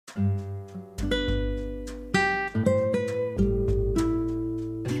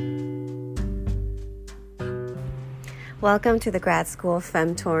Welcome to the Grad School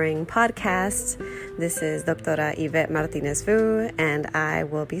Femtoring podcast. This is Doctora Yvette Martinez Vu, and I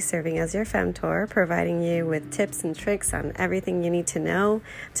will be serving as your femtor, providing you with tips and tricks on everything you need to know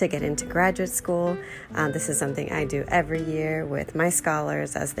to get into graduate school. This is something I do every year with my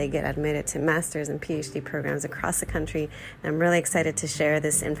scholars as they get admitted to master's and PhD programs across the country. And I'm really excited to share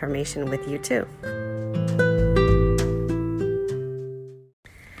this information with you too.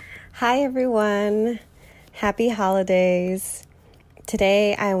 Hi, everyone. Happy holidays.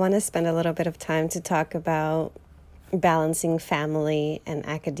 Today, I want to spend a little bit of time to talk about balancing family and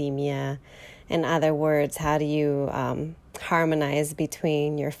academia. In other words, how do you harmonize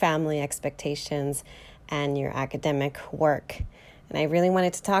between your family expectations and your academic work? And I really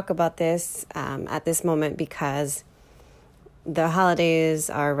wanted to talk about this at this moment because the holidays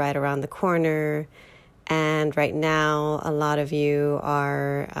are right around the corner. And right now, a lot of you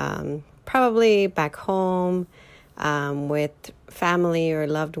are probably back home with family or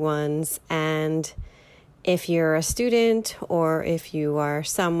loved ones. And if you're a student or if you are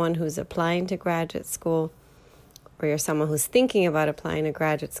someone who's applying to graduate school or you're someone who's thinking about applying to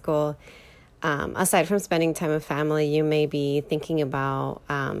graduate school, aside from spending time with family, you may be thinking about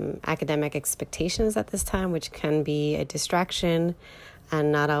academic expectations at this time, which can be a distraction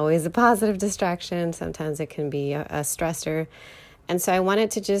and not always a positive distraction. Sometimes it can be a stressor. And so I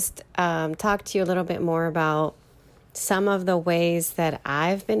wanted to just talk to you a little bit more about some of the ways that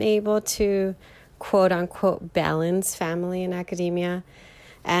I've been able to, quote unquote, balance family and academia.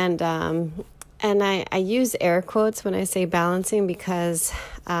 And I use air quotes when I say balancing because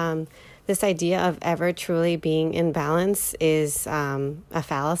this idea of ever truly being in balance is a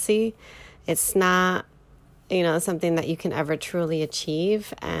fallacy. It's not, something that you can ever truly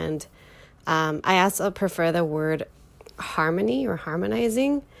achieve. And I also prefer the word harmony or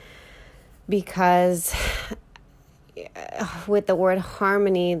harmonizing because with the word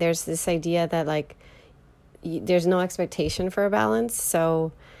harmony, there's this idea that there's no expectation for a balance.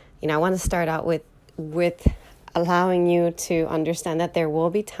 So, I want to start out with allowing you to understand that there will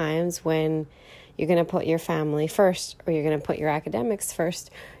be times when you're going to put your family first or you're going to put your academics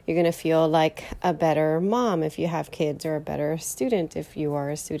first. You're going to feel like a better mom if you have kids or a better student if you are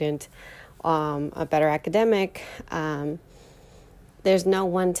a student. A better academic. There's no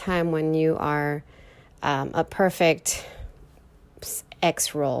one time when you are a perfect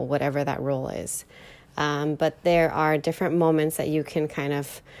X role, whatever that role is. But there are different moments that you can kind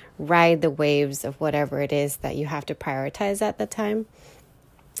of ride the waves of whatever it is that you have to prioritize at the time.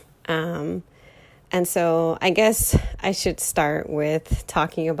 And so I guess I should start with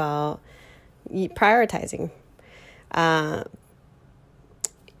talking about prioritizing.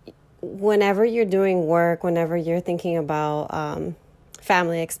 Whenever you're doing work, whenever you're thinking about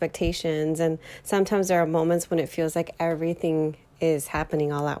family expectations, and sometimes there are moments when it feels like everything is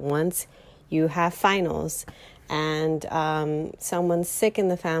happening all at once. You have finals and someone's sick in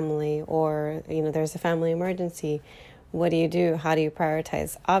the family or, there's a family emergency. What do you do? How do you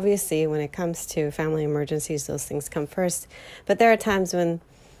prioritize? Obviously, when it comes to family emergencies, those things come first. But there are times when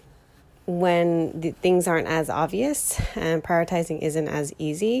the things aren't as obvious and prioritizing isn't as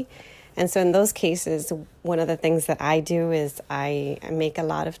easy. And so in those cases, one of the things that I do is I make a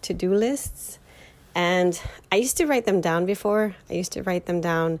lot of to-do lists. And I used to write them down before. I used to write them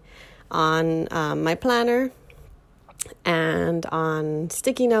down on my planner and on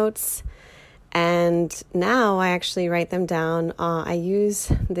sticky notes. And now I actually write them down. I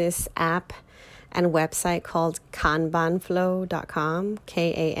use this app and website called kanbanflow.com,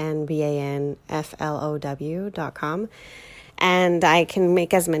 KANBANFLOW.com. And I can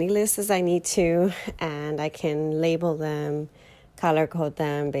make as many lists as I need to, and I can label them, color code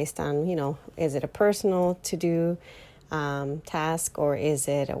them based on, is it a personal to-do task or is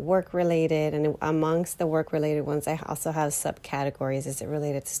it a work-related? And amongst the work-related ones, I also have subcategories. Is it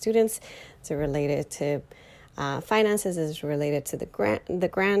related to students? Is it related to finances? Is it related to the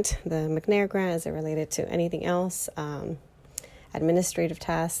McNair grant? Is it related to anything else? Administrative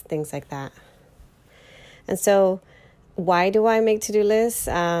tasks, things like that. And so why do I make to-do lists?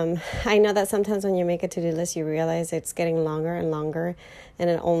 I know that sometimes when you make a to-do list, you realize it's getting longer and longer and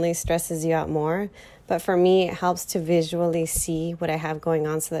it only stresses you out more. But for me, it helps to visually see what I have going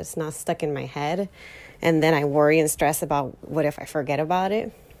on so that it's not stuck in my head. And then I worry and stress about what if I forget about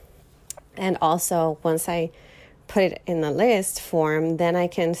it. And also, once I put it in the list form, then I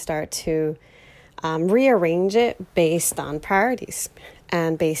can start to rearrange it based on priorities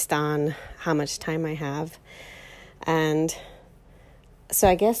and based on how much time I have. And so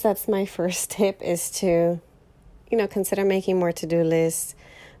I guess that's my first tip is to, consider making more to-do lists,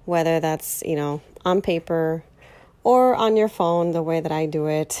 whether that's, on paper or on your phone the way that I do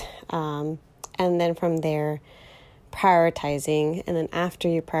it. And then from there, prioritizing. And then after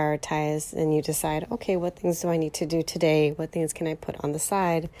you prioritize, then you decide, okay, what things do I need to do today? What things can I put on the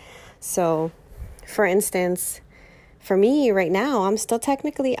side? So, for instance, for me right now, I'm still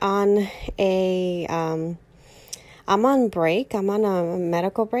technically on I'm on break. I'm on a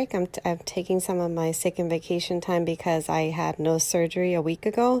medical break. I'm taking some of my sick and vacation time because I had no surgery a week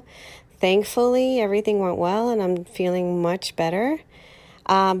ago. Thankfully, everything went well and I'm feeling much better.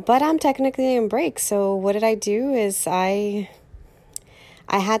 But I'm technically on break. So what did I do is I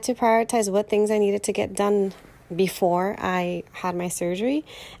had to prioritize what things I needed to get done before I had my surgery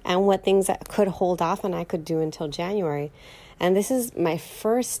and what things that could hold off and I could do until January. And this is my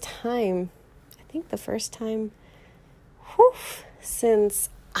first time, since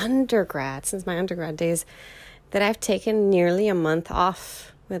my undergrad days, that I've taken nearly a month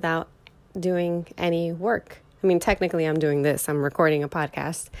off without doing any work. I mean, technically I'm doing this. I'm recording a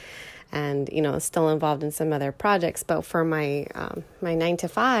podcast and, still involved in some other projects. But for my 9 to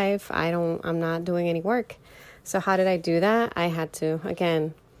 5, I'm not doing any work. So how did I do that? I had to,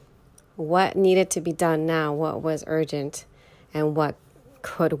 again, what needed to be done now, what was urgent, and what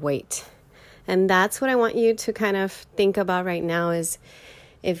could wait. And that's what I want you to kind of think about right now is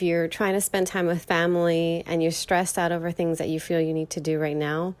if you're trying to spend time with family and you're stressed out over things that you feel you need to do right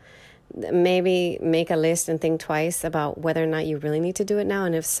now, maybe make a list and think twice about whether or not you really need to do it now.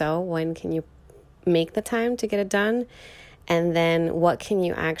 And if so, when can you make the time to get it done? And then what can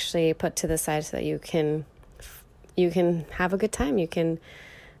you actually put to the side so that you can have a good time? You can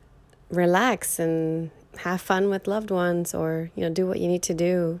relax and have fun with loved ones or, do what you need to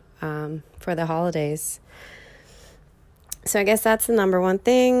do for the holidays. So I guess that's the number one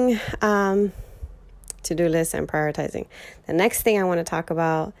thing, to-do list and prioritizing. The next thing I want to talk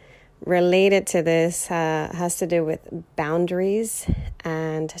about related to this has to do with boundaries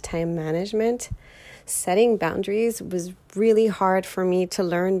and time management. Setting boundaries was really hard for me to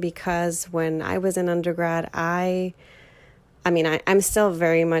learn because when I was in undergrad, I'm still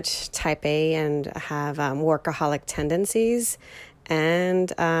very much type A and have workaholic tendencies. And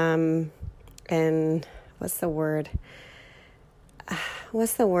what's the word?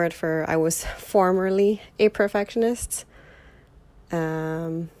 What's the word for I was formerly a perfectionist?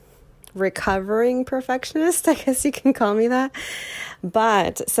 Recovering perfectionist, I guess you can call me that.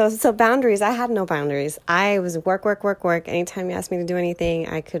 But so boundaries, I had no boundaries. I was work. Anytime you asked me to do anything,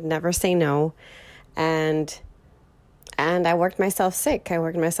 I could never say no. And I worked myself sick. I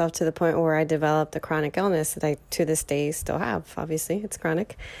worked myself to the point where I developed a chronic illness that I, to this day, still have. Obviously, it's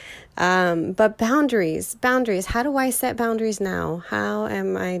chronic. But boundaries. How do I set boundaries now? How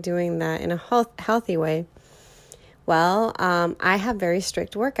am I doing that in a healthy way? Well, I have very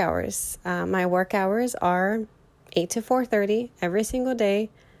strict work hours. My work hours are 8 to 4:30 every single day.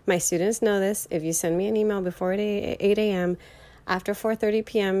 My students know this. If you send me an email before 8 a.m., after 4:30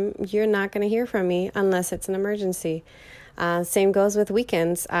 p.m., you're not going to hear from me unless it's an emergency. Same goes with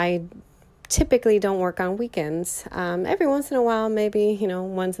weekends. I typically don't work on weekends. Every once in a while, maybe,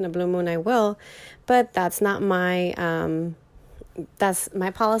 once in a blue moon I will, but that's not my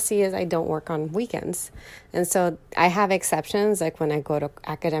policy is I don't work on weekends. And so I have exceptions, like when I go to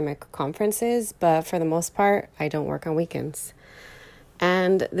academic conferences, but for the most part, I don't work on weekends.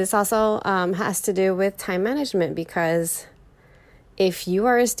 And this also has to do with time management because if you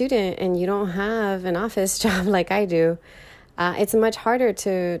are a student and you don't have an office job like I do, it's much harder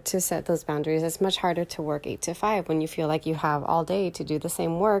to set those boundaries. It's much harder to work 8 to 5 when you feel like you have all day to do the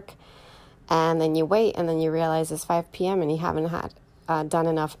same work. And then you wait and then you realize it's 5 p.m. and you haven't had done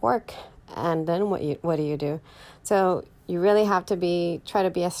enough work. And then what do you do? So you really have to try to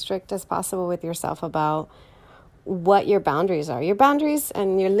be as strict as possible with yourself about what your boundaries are. Your boundaries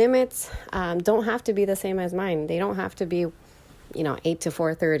and your limits don't have to be the same as mine. They don't have to be 8 to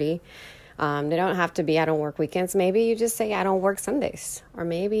 4:30. They don't have to be, I don't work weekends. Maybe you just say, I don't work Sundays. Or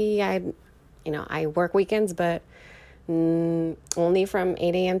maybe I work weekends, but only from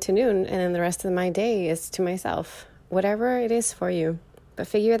 8 a.m. to noon. And then the rest of my day is to myself. Whatever it is for you. But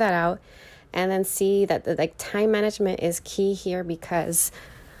figure that out. And then see that time management is key here because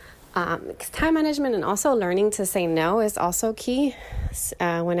time management and also learning to say no is also key.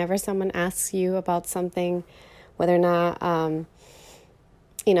 Whenever someone asks you about something, whether or not,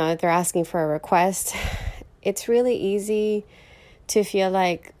 if they're asking for a request, it's really easy to feel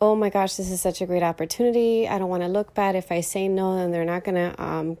like, oh my gosh, this is such a great opportunity. I don't want to look bad if I say no, and they're not going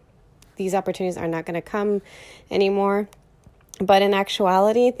to, these opportunities are not going to come anymore. But in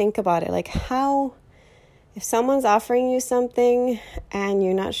actuality, think about it. If someone's offering you something and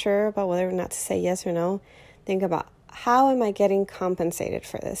you're not sure about whether or not to say yes or no, think about how am I getting compensated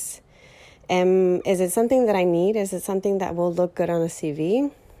for this? Is it something that I need? Is it something that will look good on a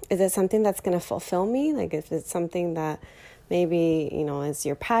CV? Is it something that's going to fulfill me? Like if it's something that maybe, is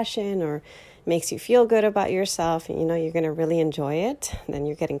your passion or makes you feel good about yourself and, you're going to really enjoy it, then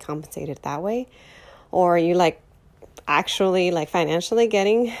you're getting compensated that way. Or you actually financially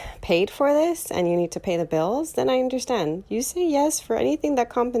getting paid for this and you need to pay the bills, then I understand. You say yes for anything that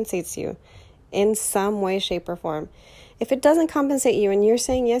compensates you in some way, shape, or form. If it doesn't compensate you and you're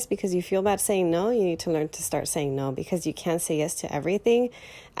saying yes because you feel bad saying no, you need to learn to start saying no, because you can't say yes to everything.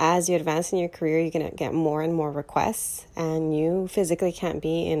 As you advance in your career, you're going to get more and more requests, and you physically can't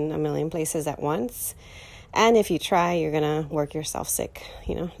be in a million places at once. And if you try, you're going to work yourself sick,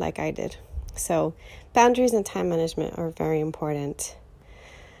 like I did. So boundaries and time management are very important.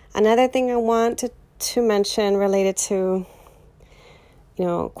 Another thing I want to mention related to,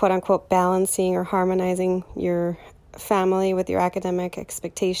 quote unquote, balancing or harmonizing your family with your academic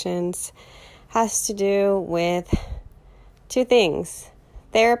expectations has to do with two things: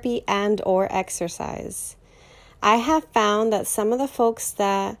 therapy and or exercise. I have found that some of the folks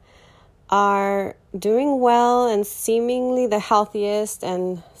that are doing well and seemingly the healthiest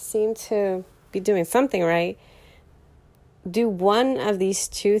and seem to be doing something right do one of these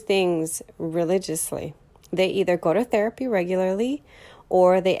two things religiously. They either go to therapy regularly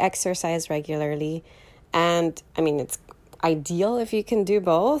or they exercise regularly. And it's ideal if you can do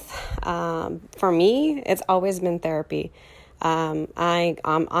both. For me, it's always been therapy. I'm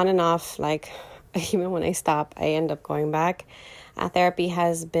on and off, even when I stop, I end up going back. Therapy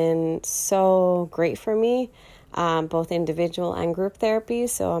has been so great for me, both individual and group therapy.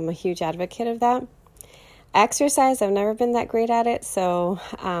 So I'm a huge advocate of that. Exercise, I've never been that great at it, so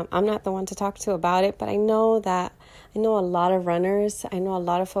I'm not the one to talk to about it. But I know a lot of runners. I know a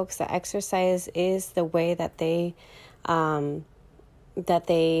lot of folks that exercise is the way that they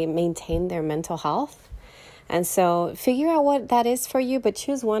maintain their mental health. And so figure out what that is for you, but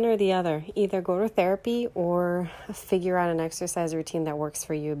choose one or the other. Either go to therapy or figure out an exercise routine that works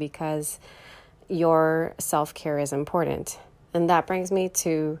for you, because your self-care is important. And that brings me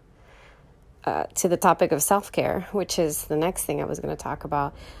to the topic of self-care, which is the next thing I was going to talk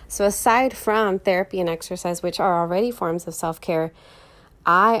about. So aside from therapy and exercise, which are already forms of self-care,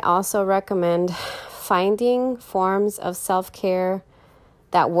 I also recommend finding forms of self-care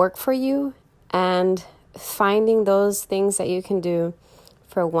that work for you and finding those things that you can do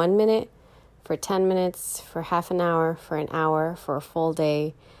for 1 minute, for 10 minutes, for half an hour, for an hour, for a full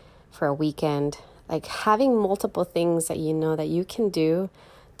day, for a weekend. Having multiple things that that you can do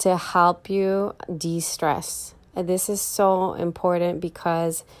to help you de-stress. This is so important,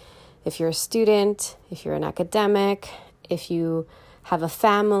 because if you're a student, if you're an academic, if you have a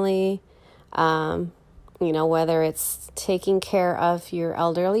family, whether it's taking care of your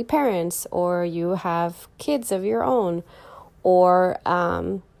elderly parents, or you have kids of your own, or,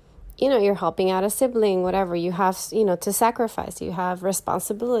 you're helping out a sibling, whatever, you have, to sacrifice. You have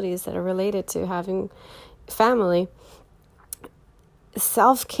responsibilities that are related to having family.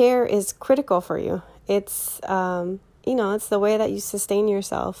 Self-care is critical for you. It's, it's the way that you sustain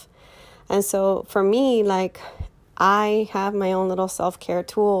yourself. And so for me, I have my own little self-care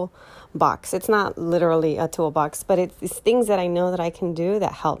tool box. It's not literally a toolbox, but it's things that I know that I can do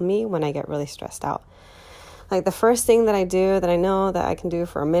that help me when I get really stressed out. The first thing that I do that I know that I can do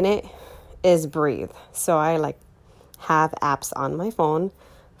for a minute is breathe. So I have apps on my phone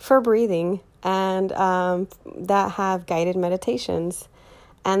for breathing, and that have guided meditations.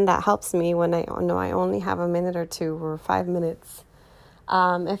 And that helps me when I know I only have a minute or 2 or 5 minutes.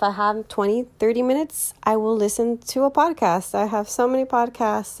 If I have 20, 30 minutes, I will listen to a podcast. I have so many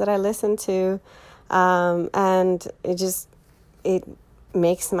podcasts that I listen to, and it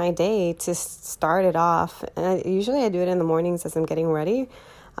makes my day to start it off. And usually I do it in the mornings as I'm getting ready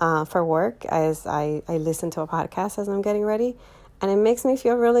for work, as I listen to a podcast as I'm getting ready. And it makes me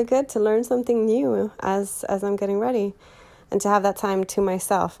feel really good to learn something new as I'm getting ready, and to have that time to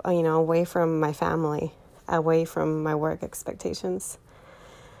myself, away from my family, away from my work expectations.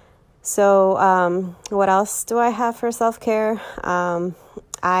 So what else do I have for self-care?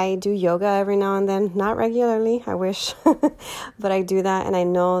 I do yoga every now and then, not regularly, I wish, but I do that. And I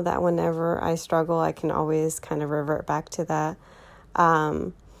know that whenever I struggle, I can always kind of revert back to that.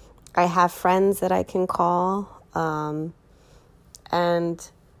 I have friends that I can call, and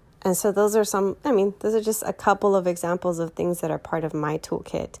so those are those are just a couple of examples of things that are part of my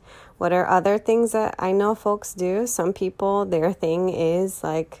toolkit. What are other things that I know folks do? Some people, their thing is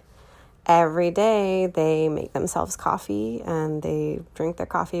every day they make themselves coffee and they drink their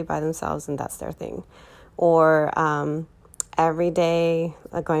coffee by themselves, and that's their thing. or every day,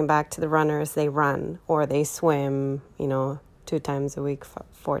 going back to the runners, they run or they swim, 2 times a week,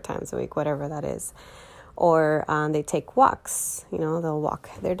 4 times a week, whatever that is. Or they take walks, they'll walk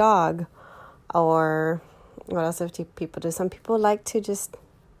their dog. Or what else do people do? Some people like to just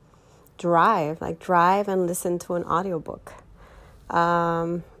drive and listen to an audiobook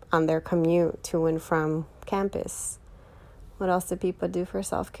on their commute to and from campus. What else do people do for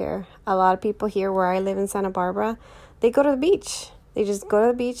self-care? A lot of people here where I live in Santa Barbara, they go to the beach. They just go to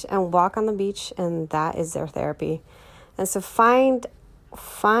the beach and walk on the beach, and that is their therapy. And so find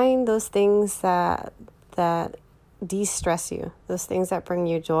those things that de-stress you, those things that bring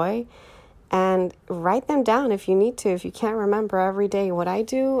you joy, and write them down if you need to, if you can't remember every day. What I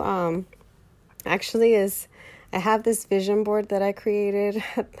do actually is I have this vision board that I created.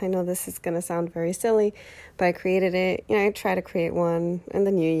 I know this is going to sound very silly, but I created it. I try to create one in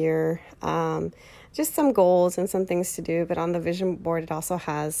the new year. Just some goals and some things to do. But on the vision board, it also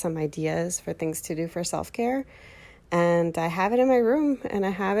has some ideas for things to do for self-care. And I have it in my room, and I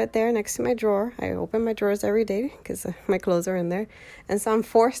have it there next to my drawer. I open my drawers every day because my clothes are in there. And so I'm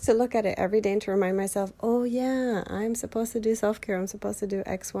forced to look at it every day and to remind myself, oh yeah, I'm supposed to do self-care. I'm supposed to do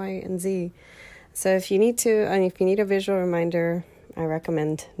X, Y, and Z. So if you need to, and if you need a visual reminder, I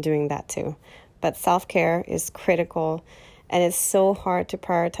recommend doing that too. But self-care is critical, and it's so hard to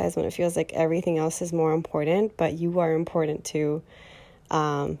prioritize when it feels like everything else is more important, but you are important too.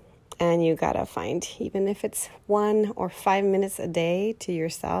 And you gotta find, even if it's 1 or 5 minutes a day to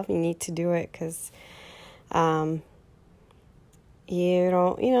yourself, you need to do it because you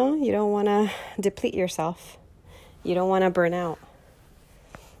don't want to deplete yourself. You don't want to burn out.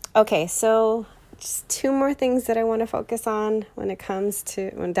 Okay, so just 2 more things that I want to focus on when it comes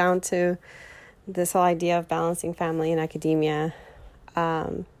down to this whole idea of balancing family and academia.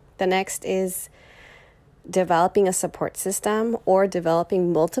 The next is developing a support system or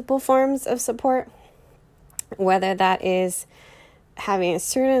developing multiple forms of support, whether that is having a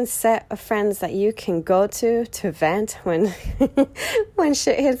certain set of friends that you can go to vent when when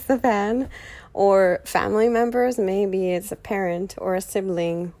shit hits the fan, or family members. Maybe it's a parent or a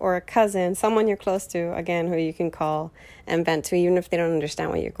sibling or a cousin, someone you're close to, again, who you can call and vent to, even if they don't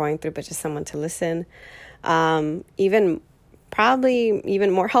understand what you're going through, but just someone to listen. Probably even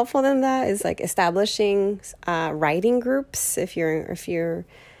more helpful than that is like establishing writing groups. If you're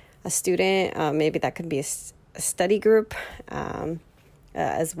a student, maybe that could be a study group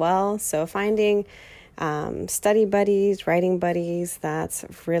as well. So finding study buddies, writing buddies, that's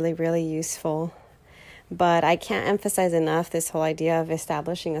really, really useful. But I can't emphasize enough this whole idea of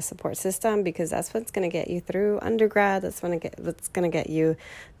establishing a support system, because that's what's going to get you through undergrad. That's what's going to get you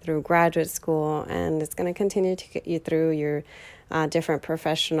through graduate school, and it's going to continue to get you through your different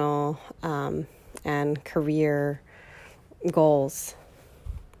professional and career goals.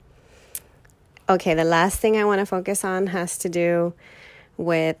 Okay, the last thing I want to focus on has to do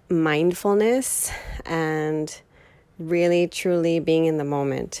with mindfulness and really, truly being in the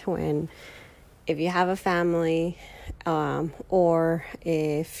moment. If you have a family, or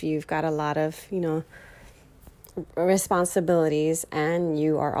if you've got a lot of, responsibilities, and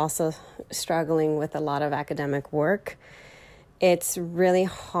you are also struggling with a lot of academic work, it's really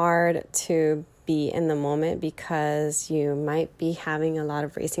hard to be in the moment because you might be having a lot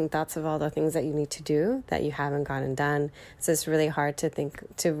of racing thoughts of all the things that you need to do that you haven't gotten done. So it's really hard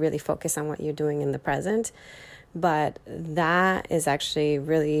to really focus on what you're doing in the present. But that is actually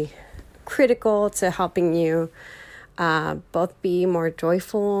really critical to helping you both be more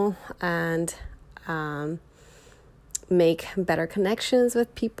joyful and make better connections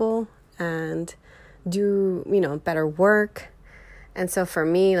with people and do, better work. And so for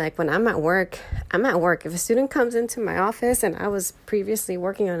me, like when I'm at work. If a student comes into my office and I was previously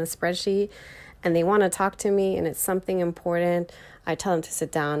working on a spreadsheet and they want to talk to me and it's something important, I tell them to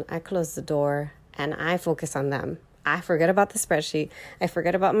sit down, I close the door, and I focus on them. I forget about the spreadsheet. I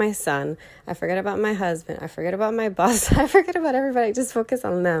forget about my son. I forget about my husband. I forget about my boss. I forget about everybody. I just focus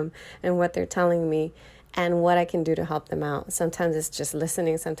on them and what they're telling me and what I can do to help them out. Sometimes it's just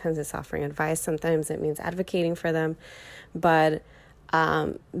listening. Sometimes it's offering advice. Sometimes it means advocating for them. But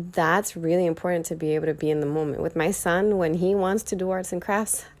that's really important, to be able to be in the moment. With my son, when he wants to do arts and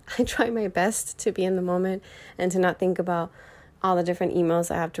crafts, I try my best to be in the moment and to not think about all the different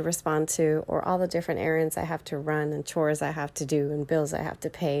emails I have to respond to, or all the different errands I have to run and chores I have to do and bills I have to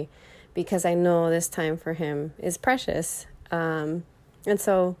pay, because I know this time for him is precious. And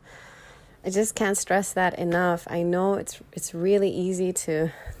so I just can't stress that enough. I know it's really easy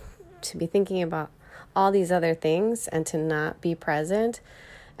to be thinking about all these other things and to not be present.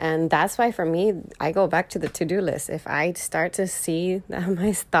 And that's why for me, I go back to the to-do list. If I start to see that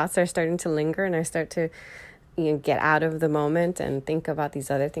my thoughts are starting to linger and I start to get out of the moment and think about these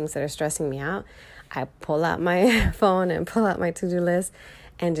other things that are stressing me out, I pull out my phone and pull out my to-do list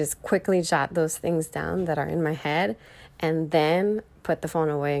and just quickly jot those things down that are in my head, and then put the phone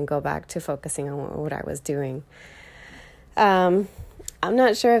away and go back to focusing on what I was doing. I'm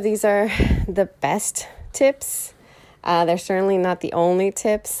not sure if these are the best tips. They're certainly not the only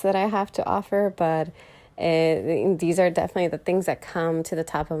tips that I have to offer, but these are definitely the things that come to the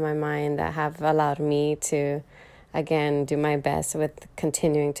top of my mind that have allowed me to, again, do my best with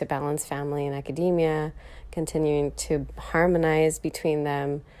continuing to balance family and academia, continuing to harmonize between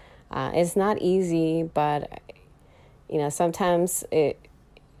them. It's not easy, but, sometimes you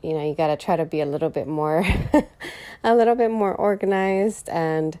got to try to be a little bit more, a little bit more organized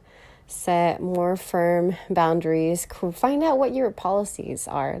and set more firm boundaries. Find out what your policies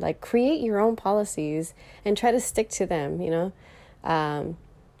are. Like, create your own policies and try to stick to them.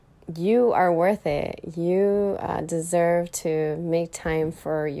 You are worth it. You deserve to make time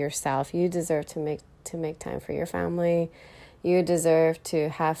for yourself. You deserve to make time for your family. You deserve to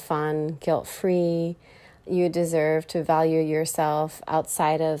have fun, guilt-free. You deserve to value yourself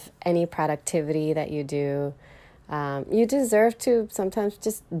outside of any productivity that you do. You deserve to sometimes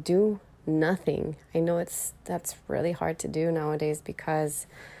just do nothing. I know that's really hard to do nowadays because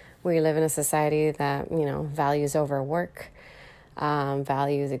we live in a society that, values overwork,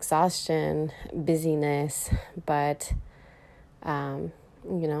 values exhaustion, busyness, but,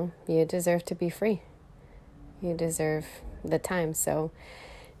 you deserve to be free. You deserve the time. So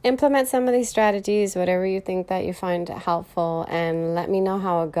implement some of these strategies, whatever you think that you find helpful, and let me know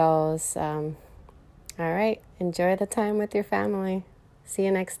how it goes. All right. Enjoy the time with your family. See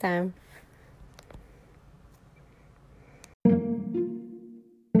you next time.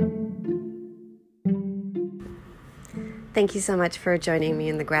 Thank you so much for joining me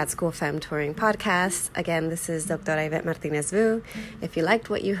in the Grad School Femme Touring podcast. Again, this is Dr. Yvette Martinez-Vu. If you liked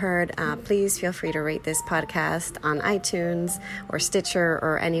what you heard, please feel free to rate this podcast on iTunes or Stitcher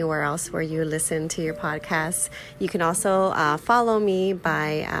or anywhere else where you listen to your podcasts. You can also follow me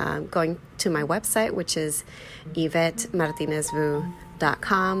by going to my website, which is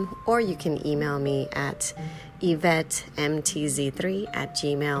YvetteMartinezvu.com, or you can email me at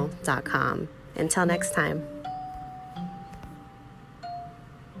YvetteMTZ3@gmail.com. Until next time.